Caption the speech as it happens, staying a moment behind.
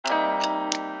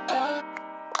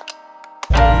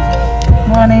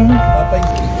morning.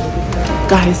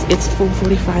 Guys, it's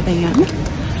 4:45 a.m.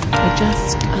 We're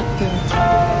just at the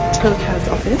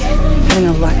Tokaz office having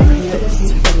a light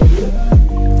breakfast.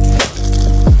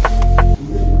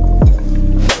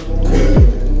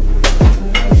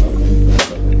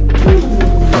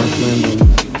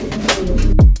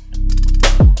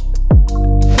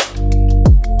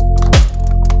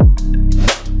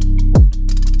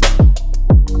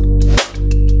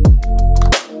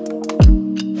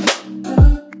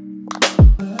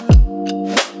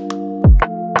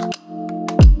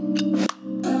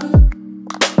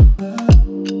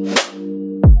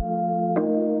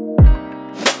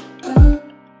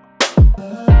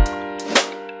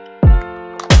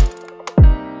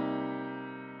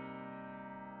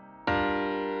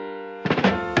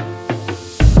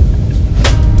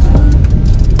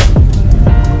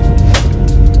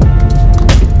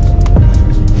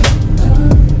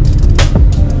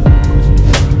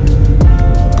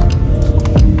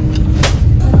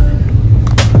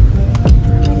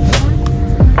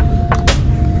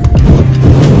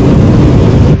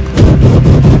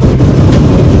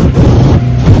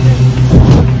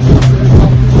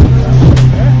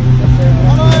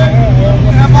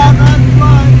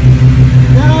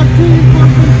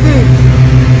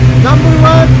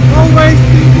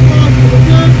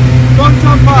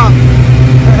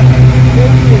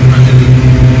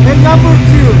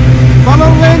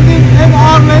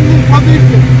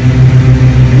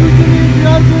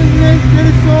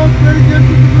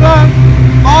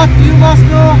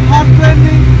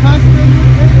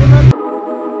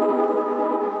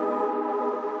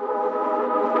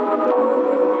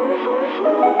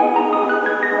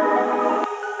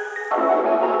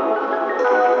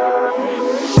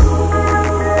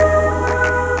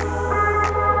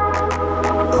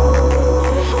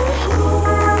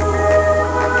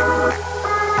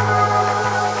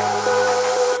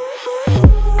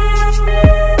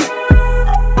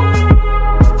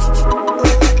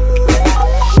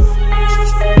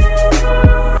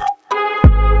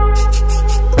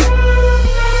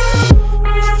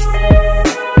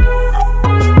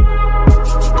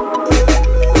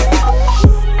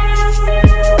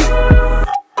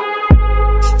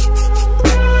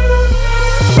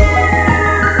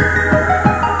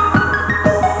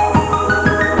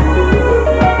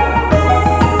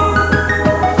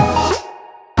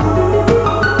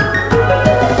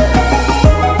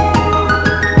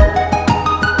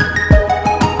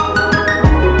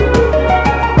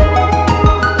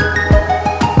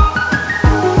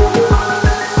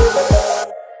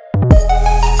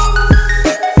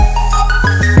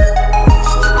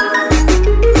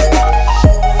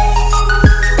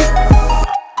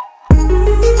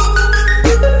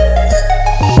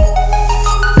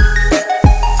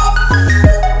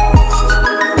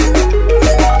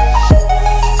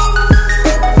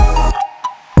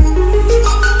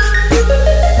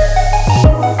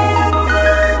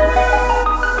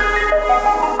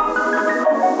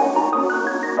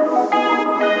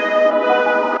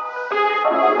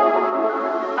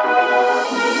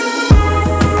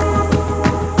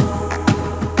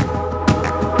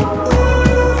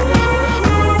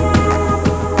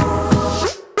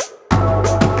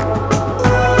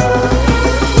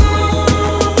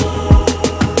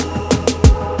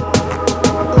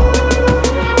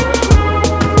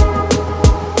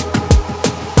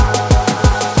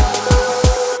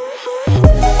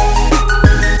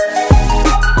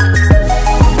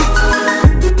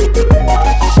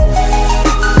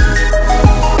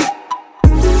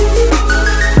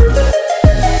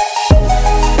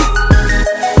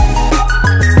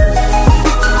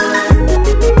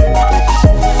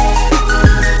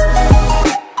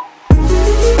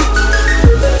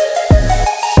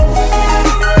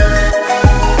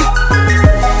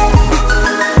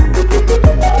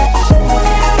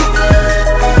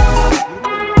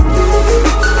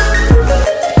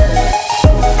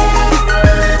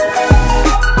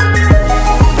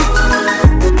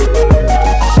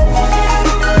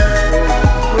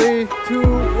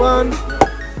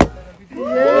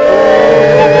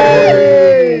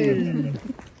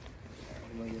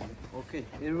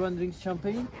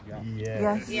 Champagne?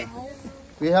 Yes. Yes.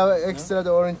 We have extra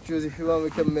the orange juice. If you want,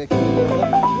 we can make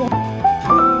it.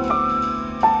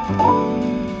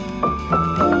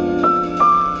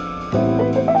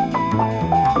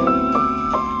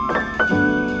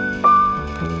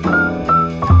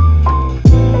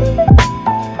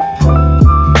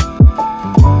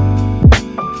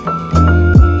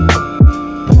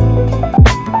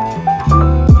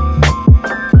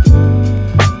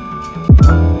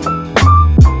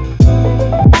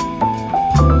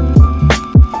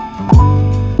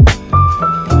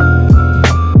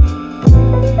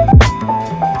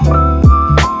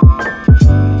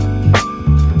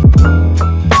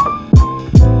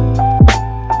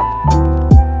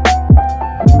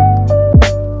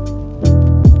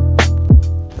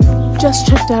 just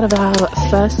checked out of our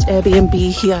first Airbnb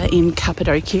here in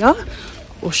Cappadocia,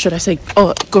 or should I say,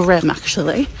 Gorem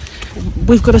actually.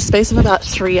 We've got a space of about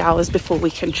 3 hours before we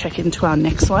can check into our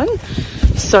next one.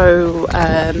 So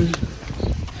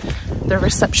the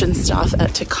reception staff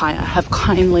at Takaya have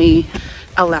kindly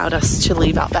allowed us to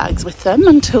leave our bags with them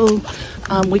until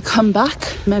we come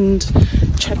back and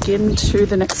check into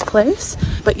the next place.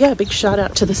 But yeah, big shout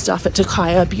out to the staff at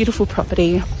Takaya, beautiful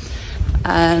property.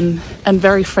 And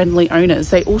very friendly owners.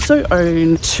 They also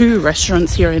own 2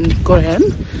 restaurants here in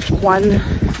Gorem. One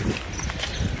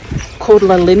called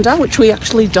La Linda, which we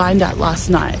actually dined at last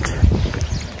night.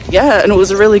 Yeah, and it was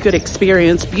a really good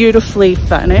experience. Beautifully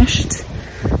furnished,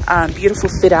 beautiful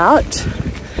fit out.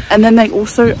 And then they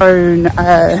also own,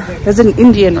 there's an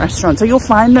Indian restaurant. So you'll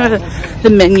find the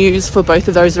menus for both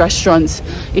of those restaurants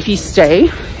if you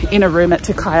stay in a room at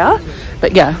Takaya.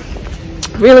 But yeah,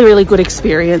 really good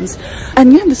experience.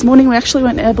 And yeah, this morning we actually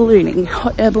went air ballooning,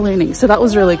 hot air ballooning, so that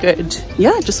was really good.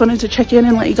 Yeah, just wanted to check in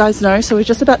and let you guys know. So we're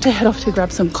just about to head off to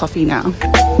grab some coffee now.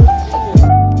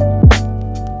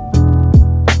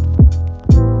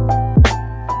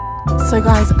 So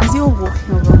guys, as you're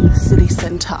walking along the city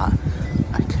centre,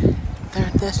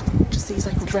 there's just these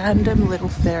like random little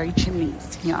fairy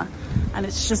chimneys here, and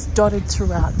it's just dotted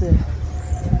throughout the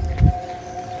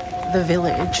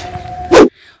village.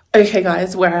 Okay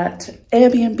guys, we're at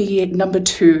Airbnb number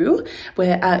 2.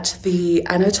 We're at the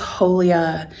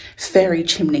Anatolia Fairy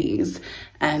Chimneys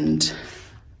and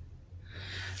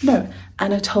we're at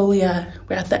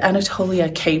the Anatolia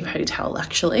Cave Hotel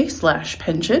actually, /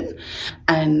 pension.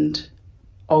 And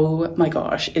oh my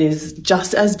gosh, it is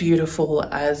just as beautiful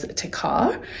as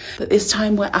Takar. But this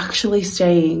time we're actually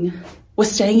staying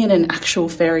in an actual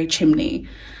fairy chimney.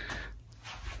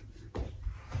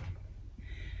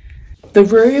 The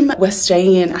room we're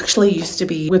staying in actually used to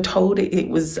be, we're told it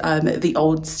was the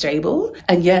old stable.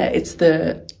 And yeah, it's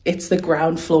the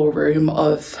ground floor room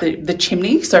of the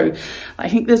chimney. So I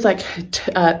think there's like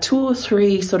 2 or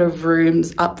 3 sort of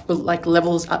rooms up, like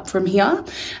levels up from here.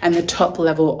 And the top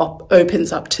level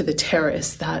opens up to the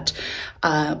terrace that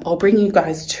I'll bring you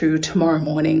guys to tomorrow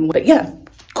morning. But yeah,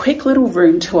 quick little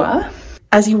room tour.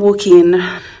 As you walk in,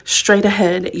 straight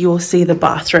ahead, you'll see the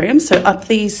bathroom. So up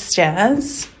these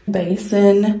stairs,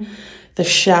 basin, the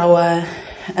shower,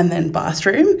 and then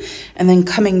bathroom. And then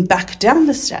coming back down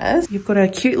the stairs, you've got a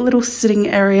cute little sitting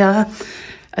area,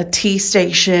 a tea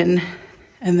station,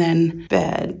 and then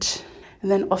bed.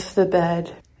 And then off the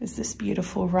bed is this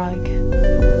beautiful rug.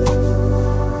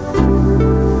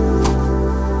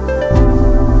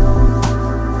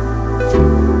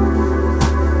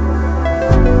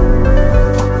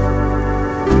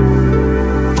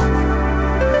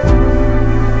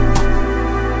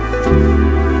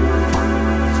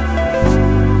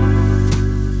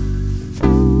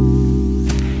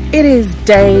 It is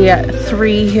day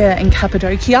 3 here in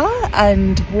Cappadocia,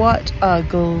 and what a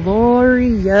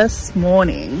glorious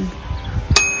morning.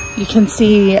 You can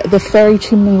see the fairy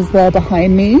chimneys there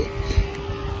behind me.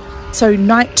 So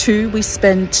night 2 we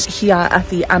spent here at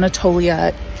the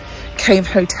Anatolia Cave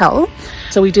Hotel.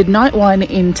 So we did night 1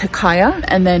 in Takaya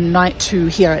and then night 2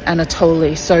 here at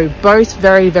Anatolia. So both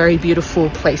very beautiful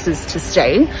places to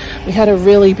stay. We had a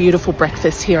really beautiful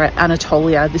breakfast here at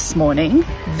Anatolia this morning.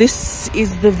 This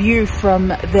is the view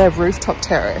from their rooftop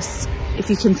terrace. If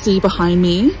you can see behind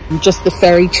me, just the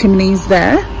fairy chimneys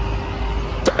there,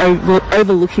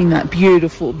 overlooking that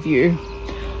beautiful view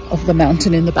of the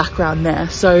mountain in the background there.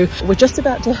 So we're just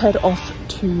about to head off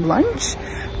to lunch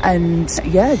and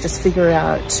yeah, just figure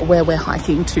out where we're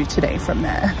hiking to today from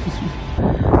there.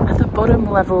 At the bottom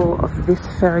level of this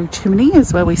fairy chimney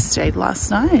is where we stayed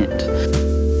last night.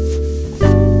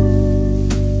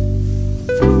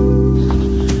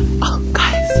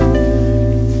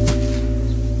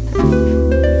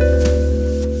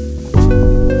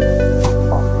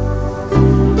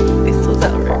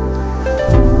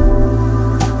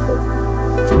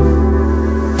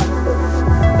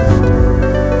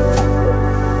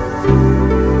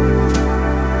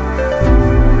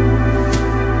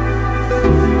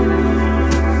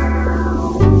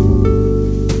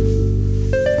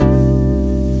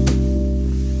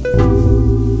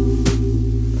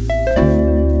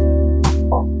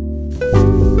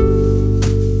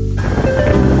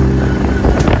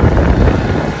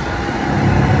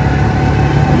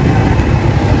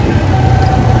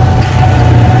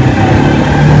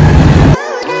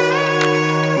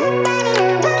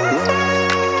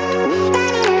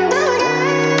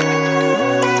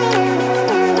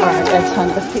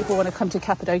 If people want to come to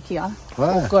Cappadocia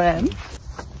or Gorem.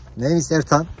 Name is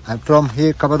Ertan. I'm from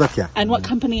here, Cappadocia. And what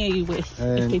company are you with?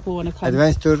 If people want to come.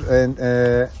 Adventure and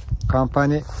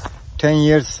company, 10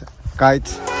 years guide.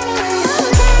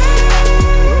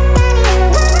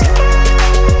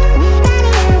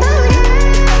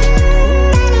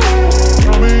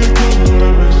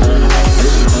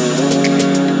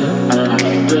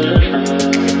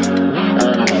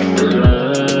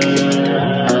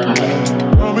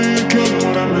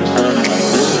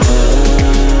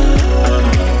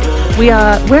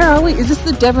 Where are we? Is this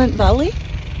the Devon Valley?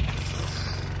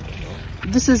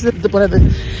 This is one of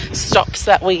the stops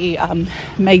that we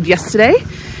made yesterday,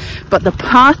 but the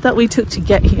path that we took to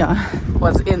get here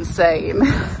was insane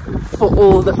for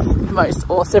all the most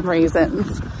awesome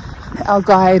reasons. Our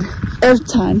guide,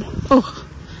 Ertan, oh,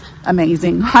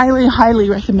 amazing. Highly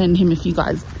recommend him if you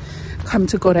guys come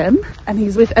to Gorem, and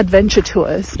he's with Adventure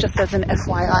Tours, just as an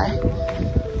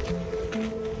FYI.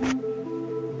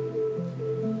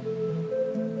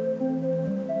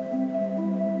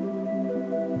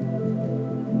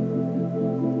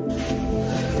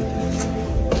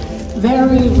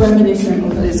 Very reminiscent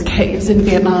of those caves in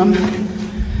Vietnam.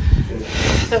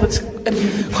 There was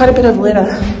quite a bit of litter.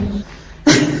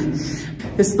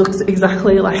 This looks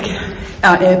exactly like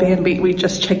our Airbnb we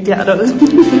just checked out of.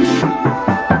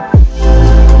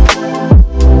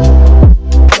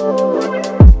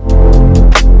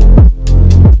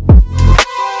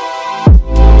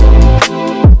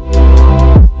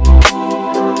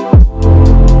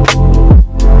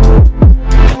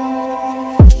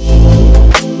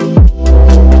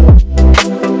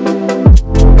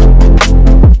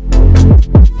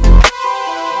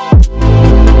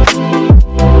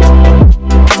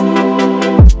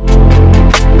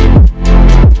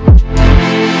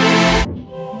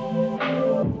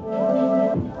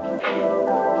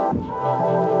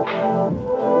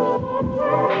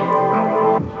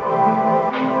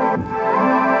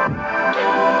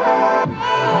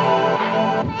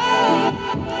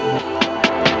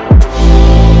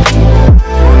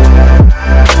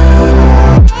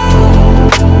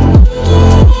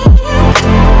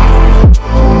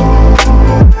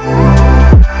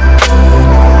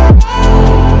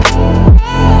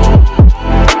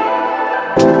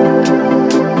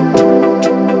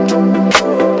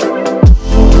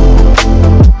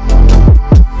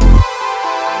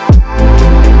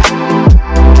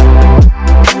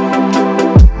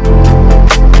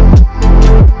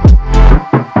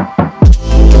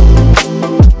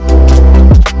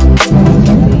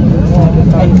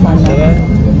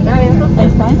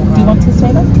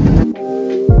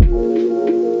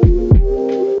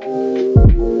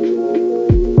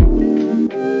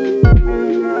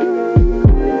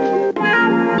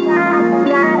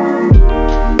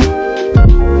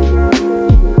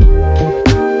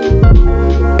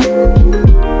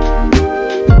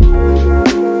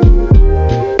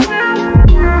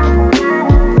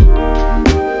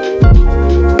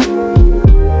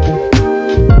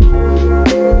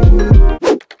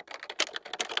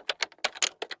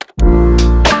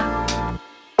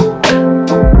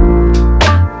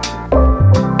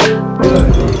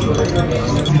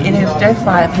 Day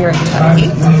 5 here in Turkey.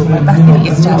 We're back in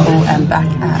Istanbul and back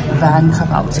at Van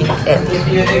Cappadocia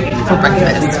for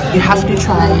breakfast. You have to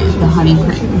try the honey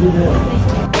cream.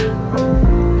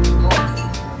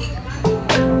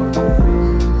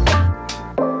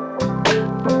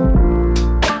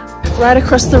 Right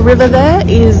across the river there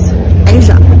is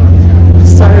Asia.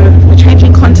 So we're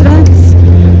changing continents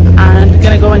and we're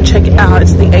going to go and check out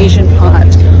the Asian part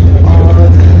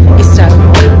of Istanbul.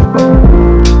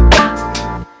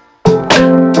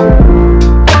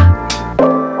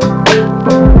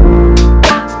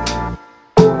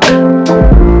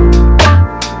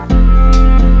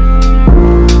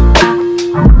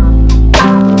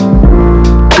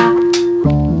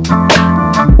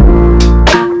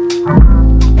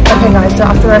 So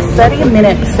after a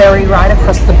 30-minute ferry ride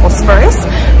across the Bosphorus,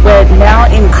 we're now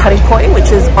in Kadıköy,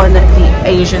 which is on the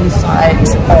Asian side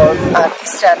of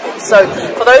Istanbul. So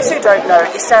for those who don't know,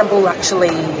 Istanbul actually,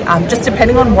 just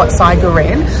depending on what side you're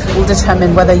in, will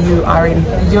determine whether you are in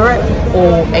Europe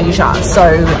or Asia.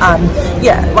 So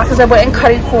yeah, like I said, we're in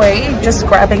Kadıköy, just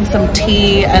grabbing some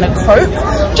tea and a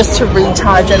Coke just to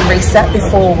recharge and reset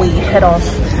before we head off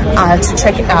to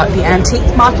check out the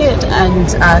antique market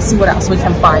and see what else we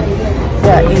can find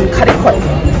in Kadıköy.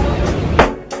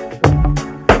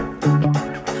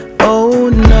 Oh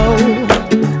no,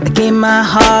 I gave my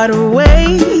heart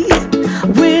away,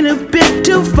 went a bit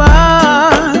too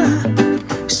far,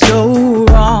 so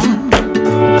wrong.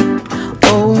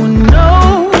 Oh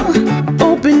no,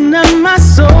 open up my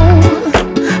soul,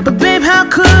 but babe, how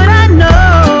could I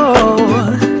know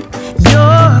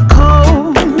you're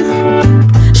cold?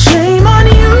 Shame on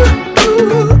you,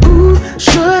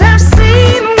 should have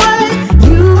seen what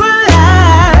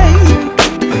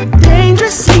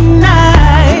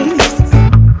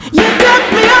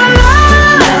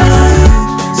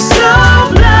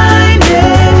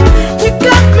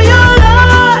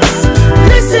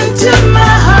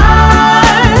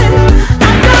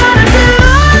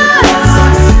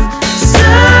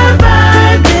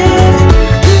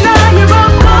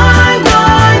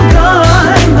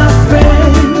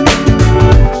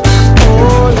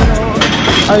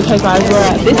Okay guys, we're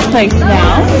at this place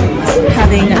now,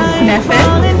 having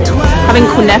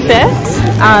kunefe,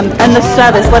 and the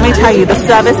service, let me tell you, the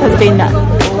service has been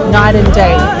night and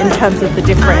day in terms of the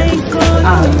difference.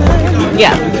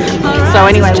 Yeah, so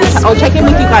anyway, I'll check in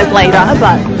with you guys later,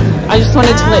 but I just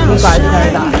wanted to let you guys know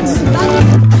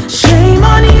that. Shame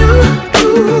on you,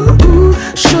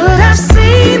 should have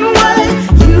seen what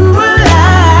you were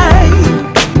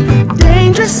like,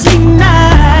 dangerously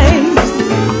nice.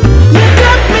 You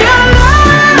got me all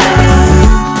lost,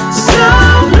 so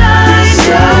blind,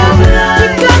 you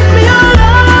got me all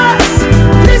lost.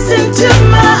 Listen to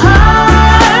my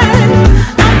heart,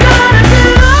 I'm gonna be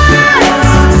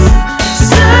lost,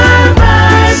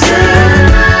 survive,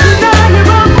 now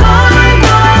you're all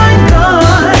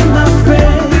gone, my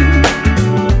friend.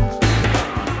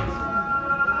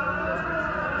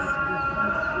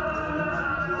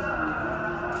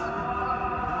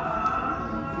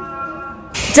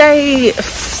 Day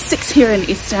 6 here in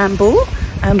Istanbul,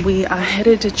 and we are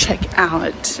headed to check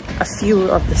out a few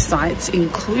of the sites,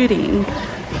 including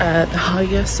the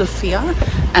Hagia Sophia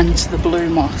and the Blue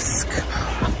Mosque.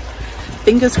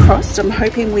 Fingers crossed, I'm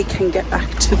hoping we can get back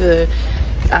to the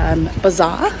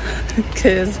bazaar,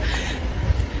 because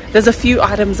there's a few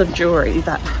items of jewelry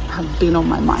that have been on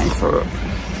my mind for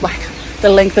like the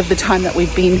length of the time that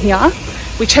we've been here.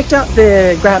 We checked out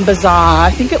the Grand Bazaar,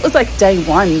 I think it was like day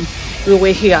 1 we were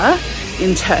here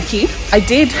in Turkey. I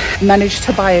did manage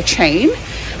to buy a chain.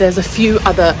 There's a few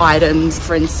other items,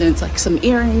 for instance, like some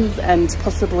earrings and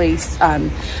possibly a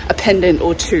pendant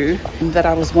or two that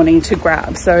I was wanting to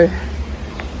grab. So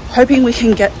hoping we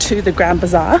can get to the Grand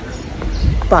Bazaar,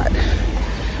 but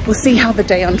we'll see how the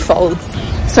day unfolds.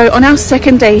 So on our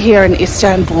second day here in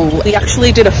Istanbul, we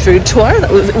actually did a food tour.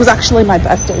 It was actually my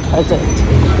birthday present.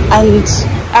 And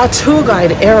our tour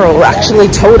guide, Errol, actually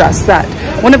told us that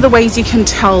one of the ways you can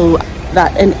tell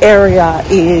that an area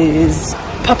is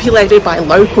populated by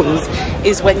locals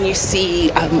is when you see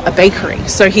a bakery.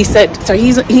 So he said, so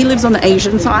he lives on the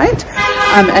Asian side,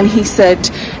 and he said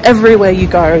everywhere you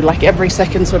go, like every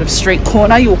second sort of street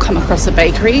corner, you'll come across a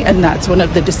bakery, and that's one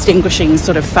of the distinguishing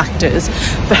sort of factors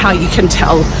for how you can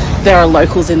tell there are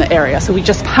locals in the area. So we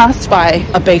just passed by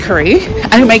a bakery,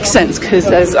 and it makes sense because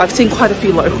I've seen quite a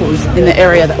few locals in the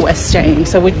area that we're staying.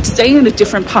 So we're staying in a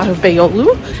different part of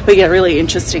Beyoğlu, but yeah, really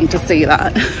interesting to see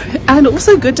that, and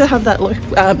also good to have that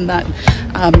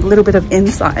little bit of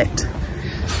insight.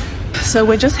 So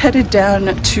we're just headed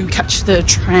down to catch the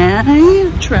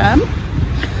tram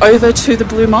over to the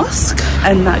Blue Mosque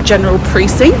and that general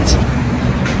precinct.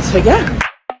 So yeah.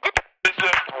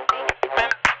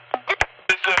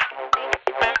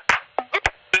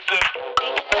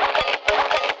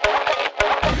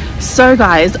 So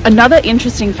guys, another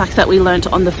interesting fact that we learned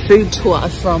on the food tour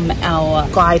from our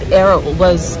guide Errol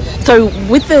was, so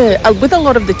with a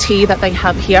lot of the tea that they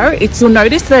have here, you'll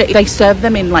notice that they serve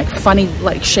them in like funny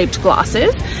like shaped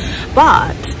glasses,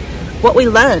 but what we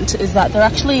learned is that they're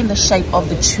actually in the shape of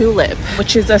the tulip,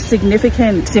 which is a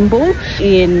significant symbol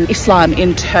in Islam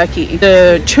in Turkey,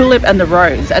 the tulip and the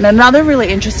rose. And another really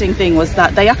interesting thing was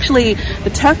that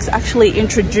the Turks actually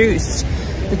introduced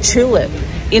the tulip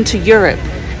into Europe.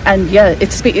 And yeah,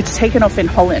 it's taken off in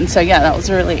Holland. So yeah, that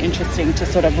was really interesting to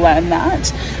sort of learn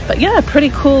that. But yeah, pretty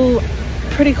cool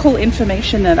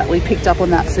information there that we picked up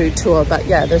on that food tour. But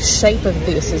yeah, the shape of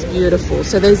this is beautiful.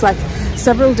 So there's like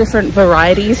several different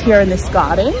varieties here in this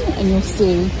garden, and you'll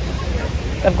see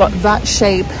they've got that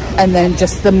shape, and then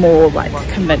just the more like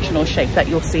conventional shape that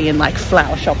you'll see in like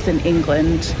flower shops in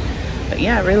England. But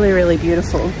yeah, really, really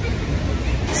beautiful.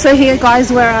 So here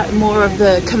guys, we're at more of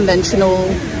the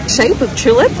conventional shape of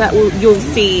tulip that you'll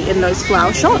see in those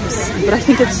flower shops. But I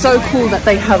think it's so cool that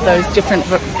they have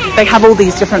all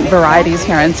these different varieties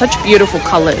here and such beautiful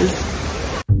colors.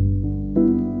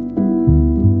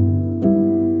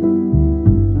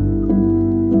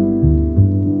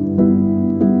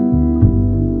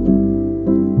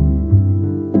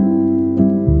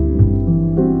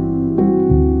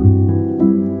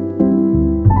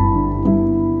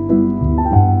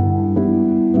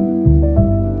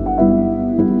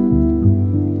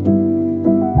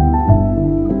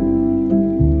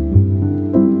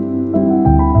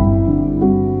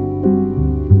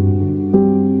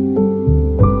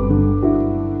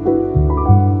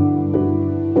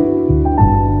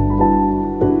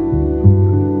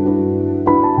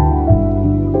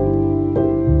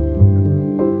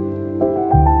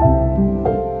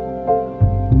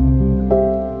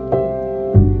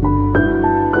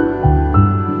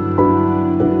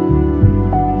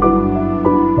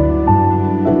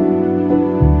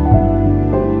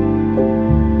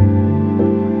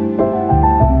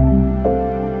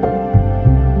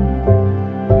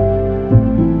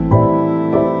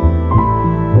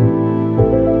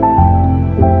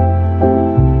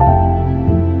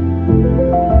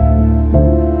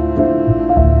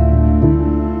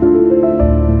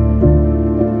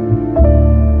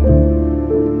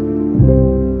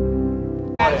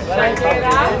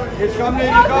 Come, lady,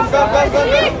 come.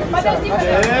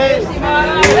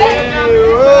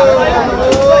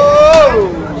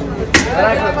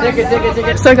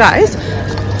 Yes. So guys,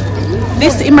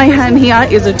 this in my hand here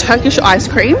is a Turkish ice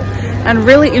cream, and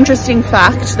really interesting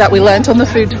fact that we learnt on the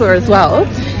food tour as well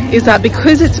is that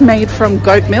because it's made from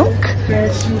goat milk,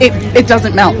 it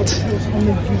doesn't melt.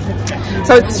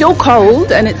 So it's still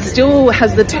cold and it still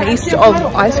has the taste of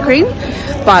ice cream,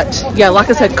 but yeah,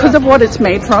 like I said, because of what it's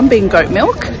made from, being goat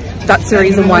milk, that's the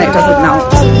reason why it doesn't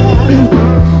melt.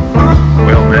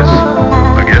 Well, miss,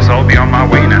 I guess I'll be on my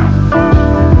way now.